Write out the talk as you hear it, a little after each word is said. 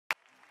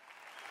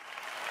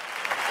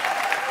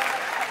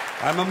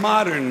I'm a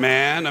modern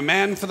man, a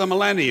man for the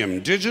millennium,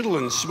 digital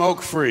and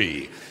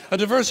smoke-free. A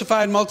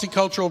diversified,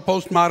 multicultural,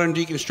 postmodern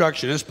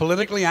deconstructionist,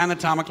 politically,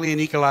 anatomically, and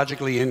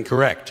ecologically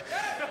incorrect.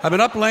 I've been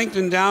uplinked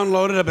and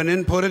downloaded, I've been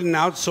inputted and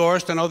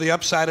outsourced. I know the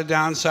upside of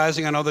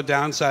downsizing, I know the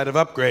downside of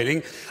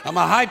upgrading. I'm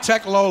a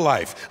high-tech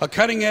lowlife, a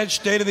cutting-edge,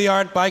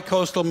 state-of-the-art,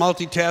 bi-coastal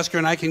multitasker,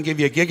 and I can give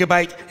you a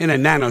gigabyte in a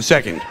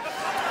nanosecond.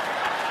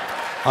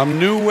 I'm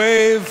new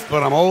wave,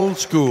 but I'm old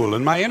school,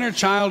 and my inner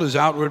child is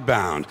outward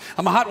bound.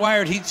 I'm a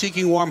hot-wired,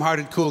 heat-seeking,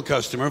 warm-hearted, cool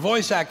customer,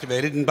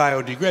 voice-activated and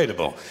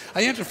biodegradable.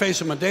 I interface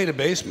with my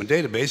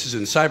database is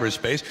in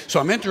cyberspace, so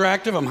I'm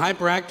interactive, I'm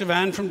hyperactive,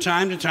 and from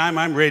time to time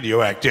I'm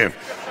radioactive.